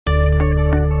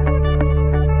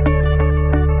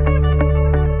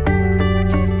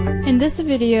this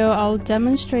video, I'll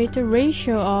demonstrate the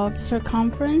ratio of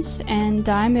circumference and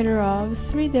diameter of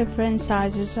three different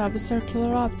sizes of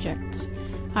circular objects.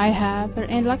 I have an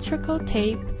electrical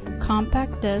tape,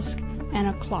 compact disc, and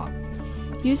a clock.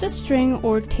 Use a string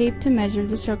or tape to measure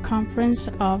the circumference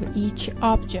of each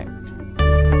object.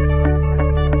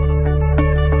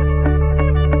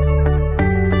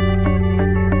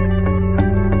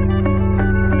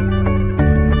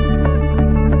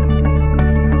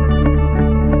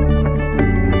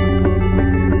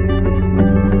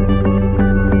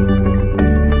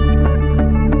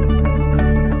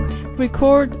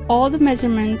 Record all the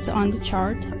measurements on the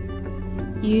chart.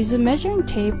 Use a measuring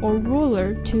tape or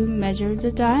ruler to measure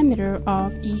the diameter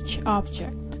of each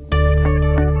object.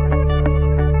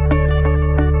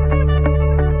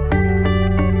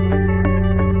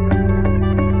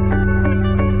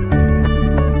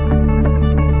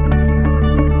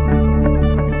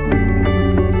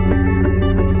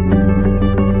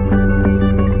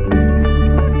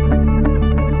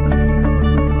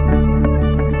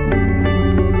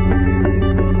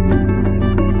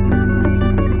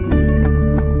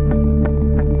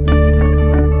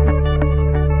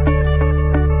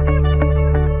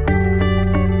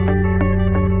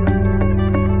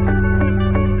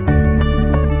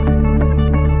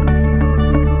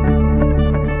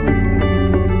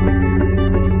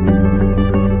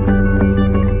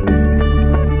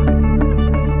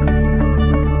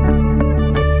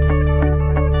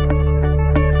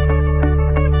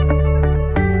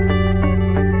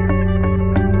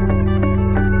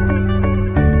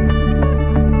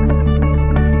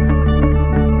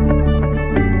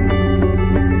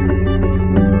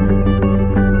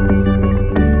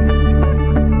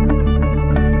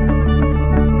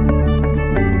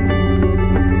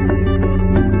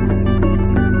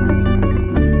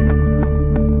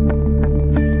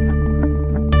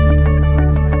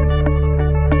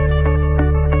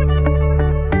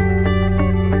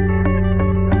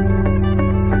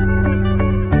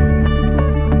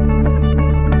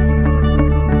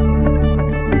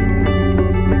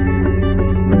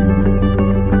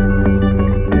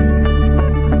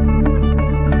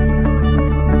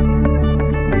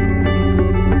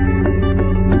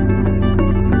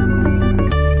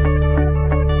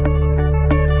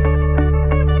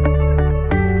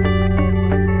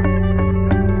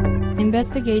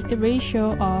 Investigate the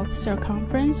ratio of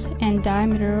circumference and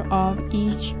diameter of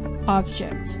each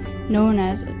object, known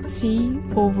as C/D.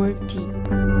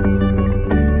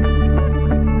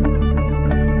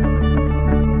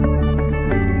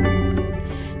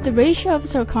 The ratio of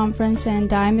circumference and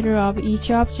diameter of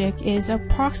each object is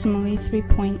approximately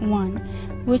 3.1,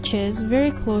 which is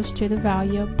very close to the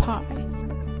value of pi.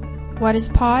 What is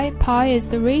pi? Pi is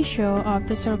the ratio of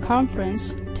the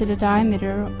circumference to the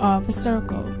diameter of a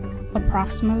circle,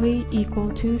 approximately equal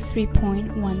to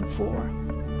 3.14.